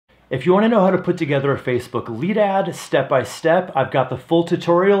If you want to know how to put together a Facebook lead ad step by step, I've got the full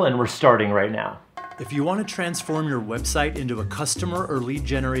tutorial and we're starting right now. If you want to transform your website into a customer or lead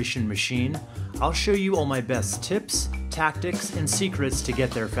generation machine, I'll show you all my best tips, tactics, and secrets to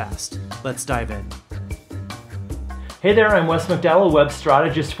get there fast. Let's dive in. Hey there, I'm Wes McDowell, web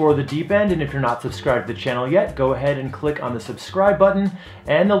strategist for The Deep End, and if you're not subscribed to the channel yet, go ahead and click on the subscribe button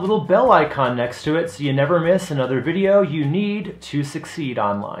and the little bell icon next to it so you never miss another video you need to succeed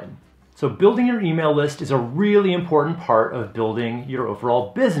online. So building your email list is a really important part of building your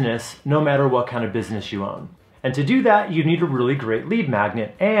overall business, no matter what kind of business you own. And to do that, you need a really great lead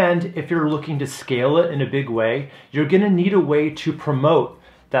magnet. And if you're looking to scale it in a big way, you're gonna need a way to promote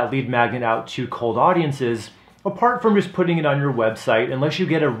that lead magnet out to cold audiences, apart from just putting it on your website. Unless you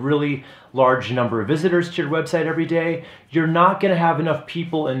get a really large number of visitors to your website every day, you're not gonna have enough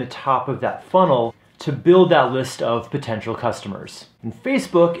people in the top of that funnel to build that list of potential customers. And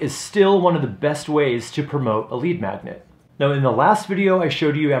Facebook is still one of the best ways to promote a lead magnet. Now, in the last video, I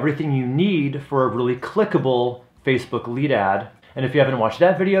showed you everything you need for a really clickable Facebook lead ad. And if you haven't watched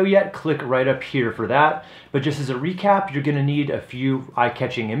that video yet, click right up here for that. But just as a recap, you're gonna need a few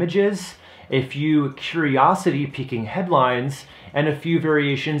eye-catching images, a few curiosity-piquing headlines, and a few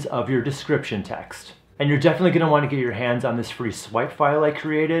variations of your description text. And you're definitely going to want to get your hands on this free swipe file I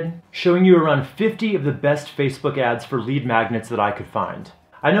created, showing you around 50 of the best Facebook ads for lead magnets that I could find.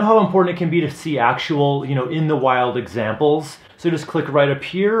 I know how important it can be to see actual, in the wild examples, so just click right up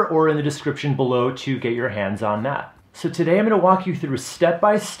here or in the description below to get your hands on that. So today I'm going to walk you through step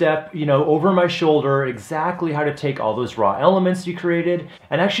by step, over my shoulder, exactly how to take all those raw elements you created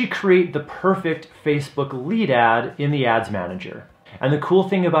and actually create the perfect Facebook lead ad in the Ads Manager. And the cool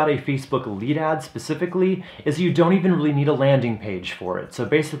thing about a Facebook lead ad specifically is you don't even really need a landing page for it. So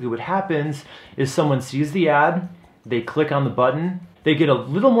basically what happens is someone sees the ad, they click on the button, they get a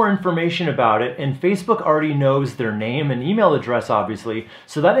little more information about it, and Facebook already knows their name and email address, obviously,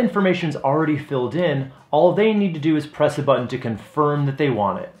 so that information's already filled in. All they need to do is press a button to confirm that they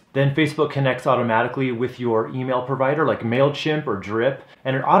want it. Then Facebook connects automatically with your email provider like MailChimp or Drip,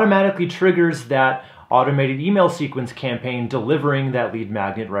 and it automatically triggers that automated email sequence campaign delivering that lead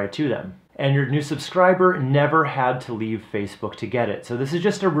magnet right to them. And your new subscriber never had to leave Facebook to get it. So this is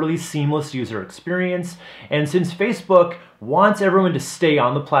just a really seamless user experience. And since Facebook wants everyone to stay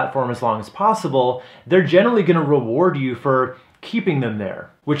on the platform as long as possible, they're generally going to reward you for keeping them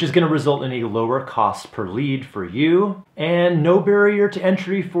there, which is going to result in a lower cost per lead for you and no barrier to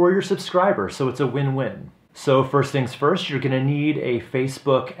entry for your subscriber. So it's a win-win. So first things first, you're going to need a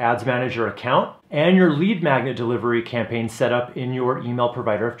Facebook Ads Manager account and your lead magnet delivery campaign set up in your email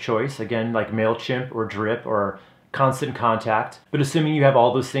provider of choice, again, like MailChimp or Drip or Constant Contact. But assuming you have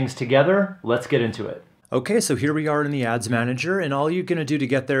all those things together, let's get into it. Okay, so here we are in the Ads Manager, and all you're going to do to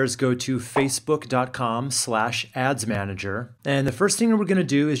get there is go to facebook.com/ads manager. And the first thing we're going to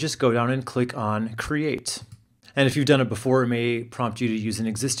do is just go down and click on Create. And if you've done it before, it may prompt you to use an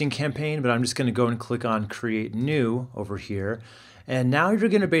existing campaign, but I'm just going to go and click on Create New over here. And now you're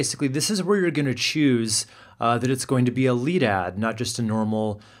going to this is where you're going to choose that it's going to be a lead ad, not just a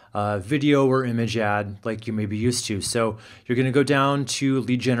normal video or image ad like you may be used to. So you're going to go down to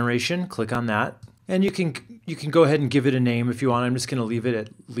lead generation, click on that. And you can go ahead and give it a name if you want. I'm just going to leave it at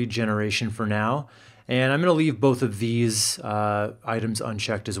lead generation for now. And I'm going to leave both of these items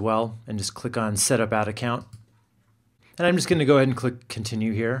unchecked as well and just click on Set Up Ad Account. And I'm just going to go ahead and click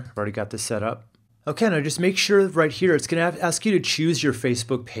Continue here. I've already got this set up. Okay, now just make sure right here, it's going to ask you to choose your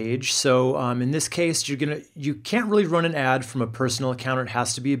Facebook page. So in this case, you can't really run an ad from a personal account. It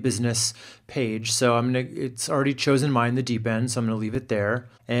has to be a business page. So it's already chosen mine, The Deep End, so I'm going to leave it there.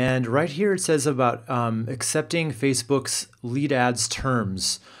 And right here, it says about accepting Facebook's lead ads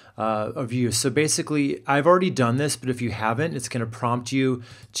terms of use. So basically, I've already done this, but if you haven't, it's going to prompt you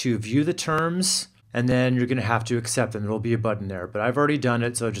to view the terms, and then you're going to have to accept them. There will be a button there, but I've already done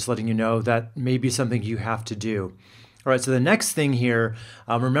it, so just letting you know that may be something you have to do. All right, so the next thing here,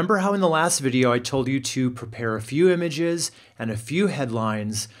 remember how in the last video I told you to prepare a few images and a few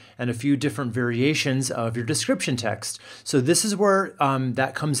headlines and a few different variations of your description text. So this is where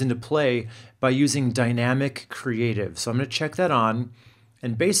that comes into play by using dynamic creative. So I'm going to check that on.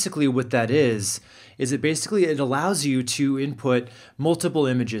 And basically what that is it allows you to input multiple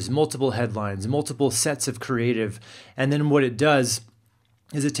images, multiple headlines, multiple sets of creative. And then what it does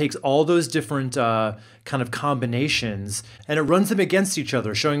is it takes all those different kind of combinations and it runs them against each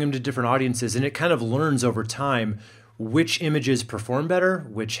other, showing them to different audiences. And it kind of learns over time which images perform better,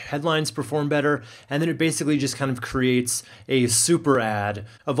 which headlines perform better, and then it basically just kind of creates a super ad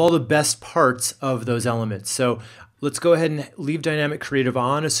of all the best parts of those elements. So let's go ahead and leave dynamic creative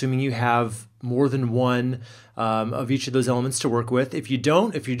on, assuming you have more than one of each of those elements to work with. If you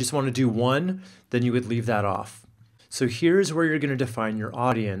don't, if you just want to do one, then you would leave that off. So here's where you're going to define your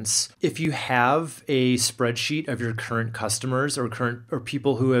audience. If you have a spreadsheet of your current customers or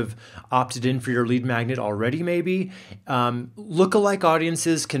people who have opted in for your lead magnet already, maybe, lookalike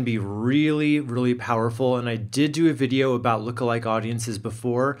audiences can be really, really powerful. And I did do a video about lookalike audiences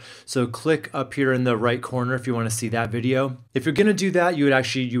before. So click up here in the right corner if you want to see that video. If you're going to do that,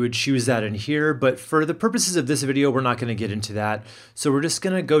 you would choose that in here. But for the purposes of this video, we're not going to get into that. So we're just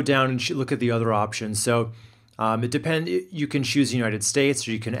going to go down and look at the other options. So it depends. You can choose United States,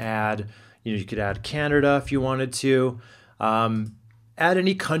 or you can add, you could add Canada if you wanted to. Add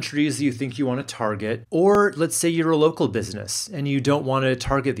any countries that you think you want to target. Or let's say you're a local business and you don't want to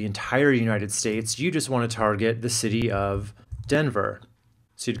target the entire United States. You just want to target the city of Denver.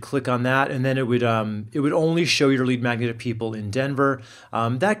 So you'd click on that, and then it would only show your lead magnet to people in Denver.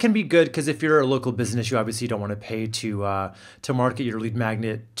 That can be good because if you're a local business, you obviously don't want to pay to market your lead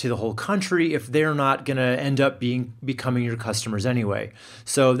magnet to the whole country if they're not going to end up becoming your customers anyway.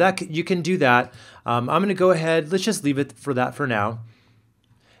 So you can do that. I'm going to go ahead. Let's just leave it for that for now.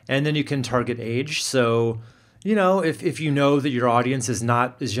 And then you can target age. So if you know that your audience is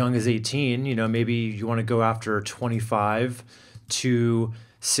not as young as 18, maybe you want to go after 25 to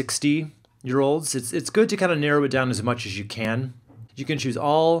 60-year-olds. It's good to kind of narrow it down as much as you can. You can choose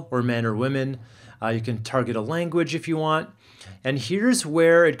all, or men or women. You can target a language if you want. And here's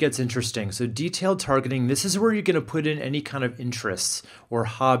where it gets interesting. So detailed targeting, this is where you're going to put in any kind of interests or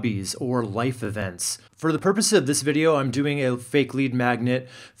hobbies or life events. For the purpose of this video, I'm doing a fake lead magnet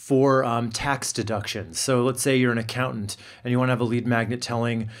for tax deductions. So let's say you're an accountant and you want to have a lead magnet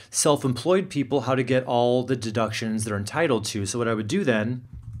telling self-employed people how to get all the deductions they're entitled to. So what I would do then,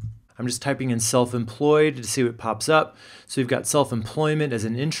 I'm just typing in self-employed to see what pops up. So we've got self-employment as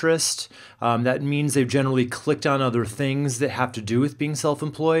an interest. That means they've generally clicked on other things that have to do with being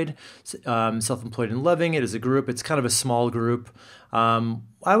self-employed. Self-employed and loving it as a group. It's kind of a small group.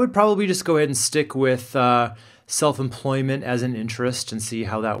 I would probably just go ahead and stick with self-employment as an interest and see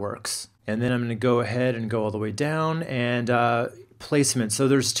how that works. And then I'm going to go ahead and go all the way down and placement. So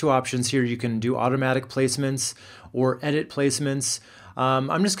there's two options here. You can do automatic placements or edit placements.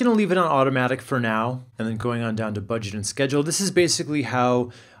 I'm just going to leave it on automatic for now, and then going on down to budget and schedule. This is basically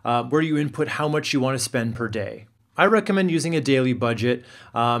how where you input how much you want to spend per day. I recommend using a daily budget.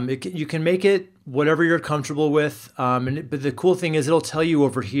 You can make it whatever you're comfortable with, but the cool thing is it'll tell you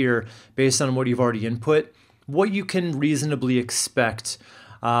over here, based on what you've already input, what you can reasonably expect.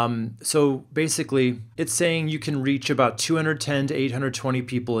 So basically, it's saying you can reach about 210 to 820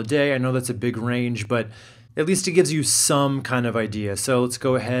 people a day. I know that's a big range, but at least it gives you some kind of idea. So let's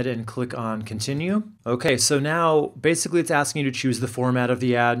go ahead and click on continue. Okay, so now basically it's asking you to choose the format of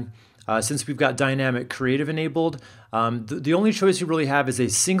the ad. Since we've got dynamic creative enabled, the only choice you really have is a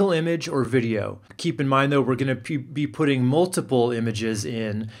single image or video. Keep in mind though, we're going to be putting multiple images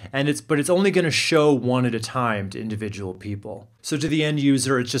in, but it's only going to show one at a time to individual people. So to the end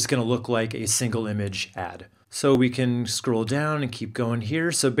user, it's just going to look like a single image ad. So we can scroll down and keep going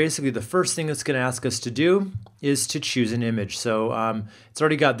here. So basically the first thing it's going to ask us to do is to choose an image. So it's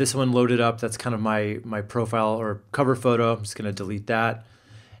already got this one loaded up. That's kind of my profile or cover photo. I'm just going to delete that.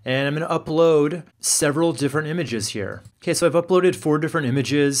 And I'm going to upload several different images here. Okay, so I've uploaded 4 different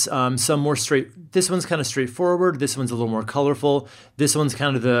images, some more straight. This one's kind of straightforward. This one's a little more colorful. This one's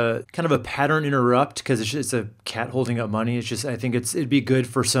kind of a pattern interrupt because it's a cat holding up money. It's just, I think it'd be good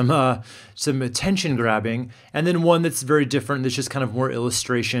for some attention grabbing. And then one that's very different. That's just kind of more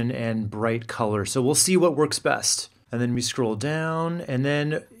illustration and bright color. So we'll see what works best. And then we scroll down, and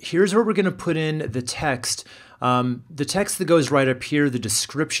then here's where we're going to put in the text. The text that goes right up here, the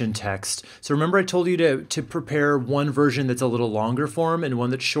description text. So remember I told you to prepare one version that's a little longer form and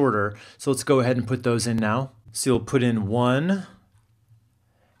one that's shorter. So let's go ahead and put those in now. So you'll put in one,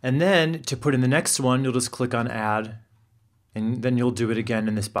 and then to put in the next one, you'll just click on add, and then you'll do it again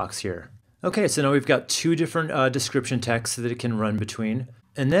in this box here. Okay, so now we've got 2 different description texts that it can run between.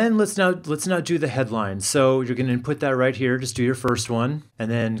 And then let's now do the headline. So you're going to input that right here. Just do your first one, and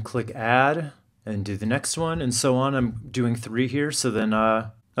then click add, and do the next one, and so on. I'm doing 3 here, so then,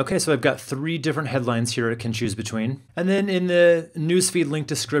 okay, so I've got 3 different headlines here I can choose between. And then in the newsfeed link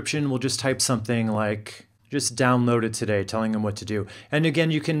description, we'll just type something like, just download it today, telling them what to do. And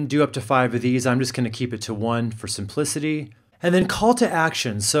again, you can do up to 5 of these. I'm just going to keep it to 1 for simplicity. And then call to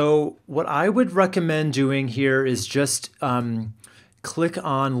action. So what I would recommend doing here is just click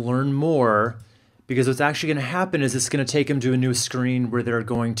on learn more, because what's actually going to happen is it's going to take them to a new screen where they're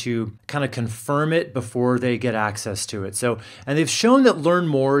going to kind of confirm it before they get access to it. So, and they've shown that learn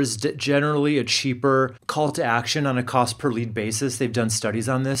more is generally a cheaper call to action on a cost per lead basis. They've done studies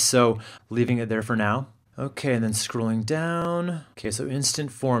on this, so leaving it there for now. Okay, and then scrolling down. Okay, so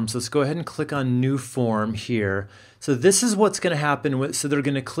instant forms. Let's go ahead and click on new form here. So this is what's going to happen with, so they're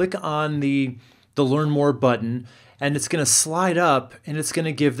going to click on the learn more button, and it's going to slide up and it's going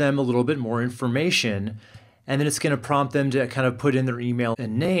to give them a little bit more information. And then it's going to prompt them to kind of put in their email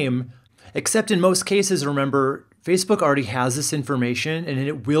and name, except in most cases, remember, Facebook already has this information and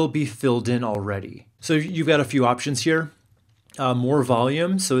it will be filled in already. So you've got a few options here. More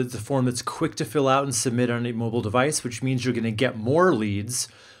volume, so it's a form that's quick to fill out and submit on a mobile device, which means you're going to get more leads,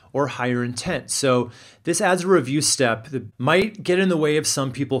 or higher intent. So this adds a review step that might get in the way of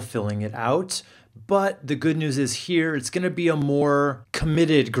some people filling it out. But the good news is here, it's going to be a more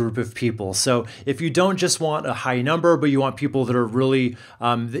committed group of people. So if you don't just want a high number, but you want people that are really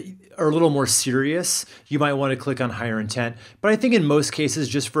are a little more serious, you might want to click on higher intent. But I think in most cases,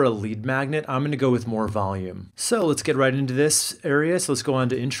 just for a lead magnet, I'm going to go with more volume. So let's get right into this area. So let's go on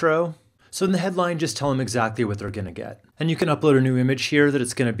to intro. So in the headline, just tell them exactly what they're going to get. And you can upload a new image here that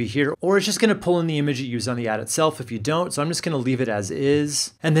it's going to be here, or it's just going to pull in the image you use on the ad itself if you don't. So I'm just going to leave it as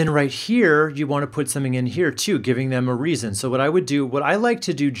is. And then right here, you want to put something in here too, giving them a reason. So what I like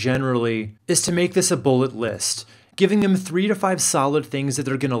to do generally is to make this a bullet list, giving them 3 to 5 solid things that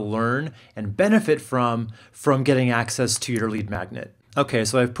they're going to learn and benefit from getting access to your lead magnet. Okay,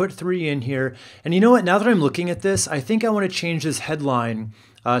 so I've put 3 in here. And you know what? Now that I'm looking at this, I think I want to change this headline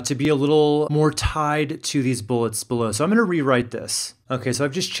to be a little more tied to these bullets below. So I'm going to rewrite this. Okay, so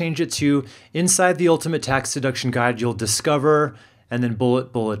I've just changed it to inside the ultimate tax deduction guide, you'll discover, and then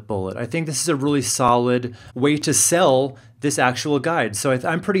bullet, bullet, bullet. I think this is a really solid way to sell this actual guide. So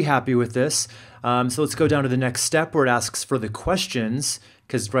I'm pretty happy with this. So let's go down to the next step where it asks for the questions,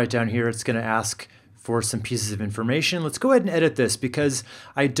 because right down here, it's going to ask for some pieces of information. Let's go ahead and edit this because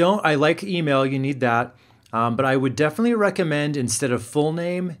I like email, you need that. But I would definitely recommend, instead of full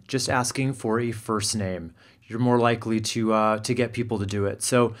name, just asking for a first name. You're more likely to get people to do it.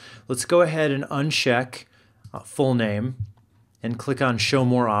 So let's go ahead and uncheck full name and click on show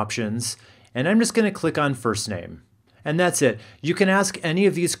more options. And I'm just going to click on first name. And that's it. You can ask any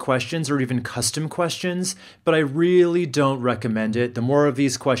of these questions or even custom questions, but I really don't recommend it. The more of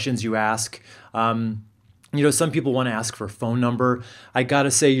these questions you ask, you know, some people want to ask for a phone number. I gotta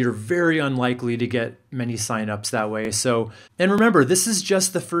say, you're very unlikely to get many signups that way. So, and remember, this is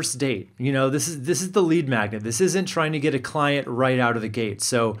just the first date. You know, this is the lead magnet. This isn't trying to get a client right out of the gate.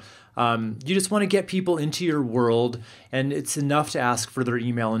 So you just want to get people into your world, and it's enough to ask for their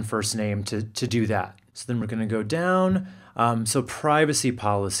email and first name to do that. So then we're going to go down. So privacy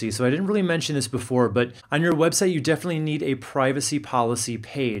policy. So I didn't really mention this before, but on your website, you definitely need a privacy policy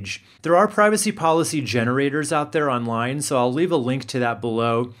page. There are privacy policy generators out there online, so I'll leave a link to that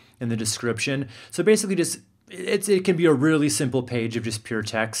below in the description. So basically just, it can be a really simple page of just pure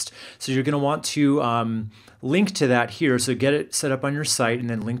text. So you're going to want to link to that here. So get it set up on your site and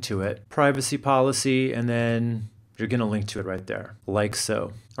then link to it. Privacy policy, and then you're going to link to it right there, like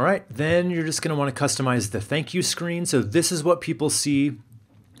so. All right, then you're just going to want to customize the thank you screen. So this is what people see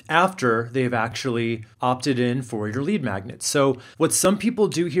after they've actually opted in for your lead magnet. So what some people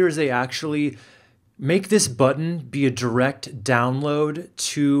do here is they actually make this button be a direct download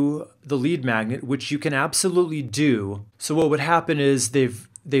to the lead magnet, which you can absolutely do. So what would happen is they've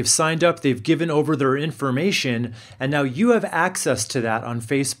signed up, they've given over their information, and now you have access to that on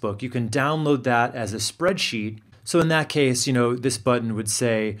Facebook. You can download that as a spreadsheet. So in that case, you know, this button would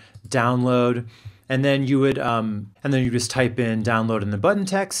say download, and then you would just type in download in the button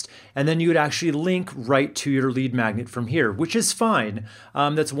text, and then you would actually link right to your lead magnet from here, which is fine.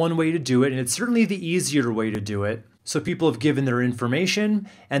 That's one way to do it, and it's certainly the easier way to do it. So people have given their information,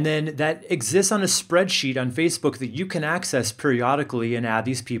 and then that exists on a spreadsheet on Facebook that you can access periodically and add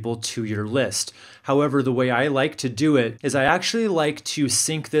these people to your list. However, the way I like to do it is I actually like to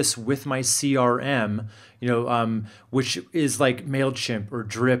sync this with my CRM, which is like MailChimp or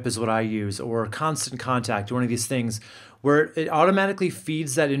Drip is what I use, or Constant Contact, one of these things, where it automatically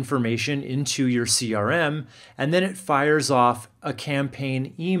feeds that information into your CRM, and then it fires off a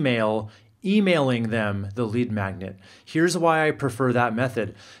campaign emailing them the lead magnet. Here's why I prefer that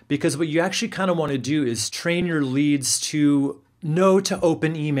method, because what you actually kind of want to do is train your leads to know to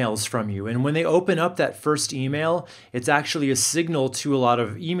open emails from you. And when they open up that first email, it's actually a signal to a lot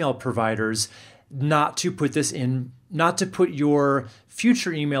of email providers not to put your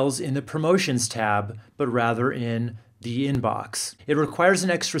future emails in the promotions tab, but rather in the inbox. It requires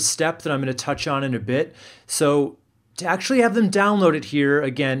an extra step that I'm going to touch on in a bit. So to actually have them download it here,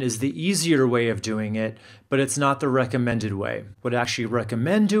 again, is the easier way of doing it, but it's not the recommended way. What I actually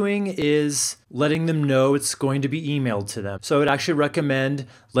recommend doing is letting them know it's going to be emailed to them. So I would actually recommend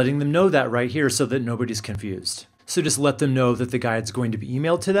letting them know that right here so that nobody's confused. So just let them know that the guide's going to be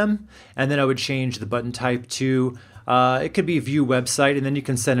emailed to them, and then I would change the button type to it could be view website, and then you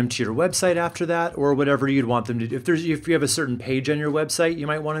can send them to your website after that, or whatever you'd want them to do. If you have a certain page on your website you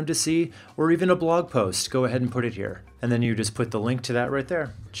might want them to see, or even a blog post, go ahead and put it here. And then you just put the link to that right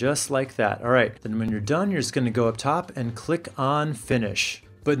there, just like that. All right, then when you're done, you're just gonna go up top and click on finish.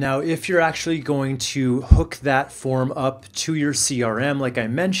 But now if you're actually going to hook that form up to your CRM, like I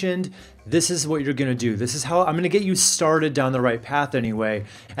mentioned, this is what you're gonna do. This is how I'm gonna get you started down the right path anyway.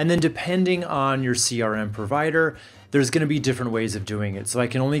 And then depending on your CRM provider, there's gonna be different ways of doing it. So I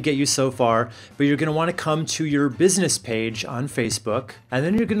can only get you so far, but you're gonna wanna come to your business page on Facebook, and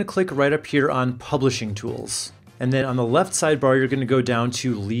then you're gonna click right up here on Publishing Tools. And then on the left sidebar, you're gonna go down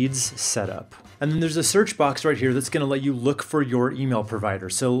to Leads Setup. And then there's a search box right here that's gonna let you look for your email provider.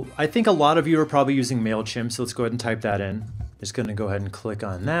 So I think a lot of you are probably using MailChimp, so let's go ahead and type that in. Just gonna go ahead and click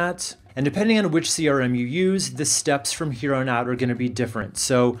on that. And depending on which CRM you use, the steps from here on out are gonna be different.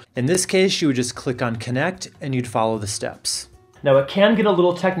 So in this case, you would just click on Connect and you'd follow the steps. Now it can get a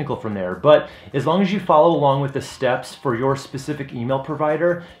little technical from there, but as long as you follow along with the steps for your specific email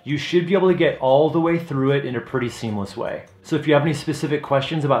provider, you should be able to get all the way through it in a pretty seamless way. So if you have any specific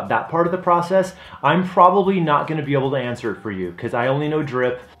questions about that part of the process, I'm probably not gonna be able to answer it for you because I only know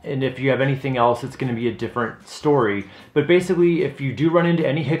drip, and if you have anything else, it's gonna be a different story. But basically, if you do run into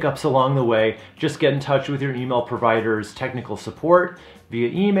any hiccups along the way, just get in touch with your email provider's technical support via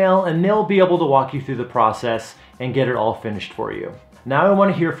email, and they'll be able to walk you through the process and get it all finished for you. Now I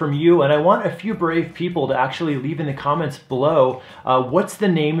want to hear from you, and I want a few brave people to actually leave in the comments below what's the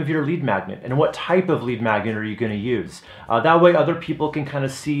name of your lead magnet and what type of lead magnet are you going to use. That way other people can kind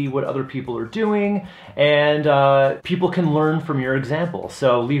of see what other people are doing, and people can learn from your example.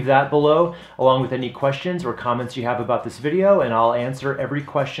 So leave that below along with any questions or comments you have about this video, and I'll answer every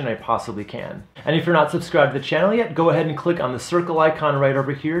question I possibly can. And if you're not subscribed to the channel yet, go ahead and click on the circle icon right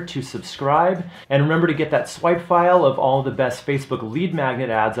over here to subscribe. And remember to get that swipe file of all the best Facebook lead magnet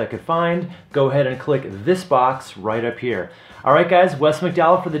ads I could find. Go ahead and click this box right up here. All right guys, Wes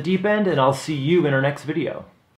McDowell for The Deep End, and I'll see you in our next video.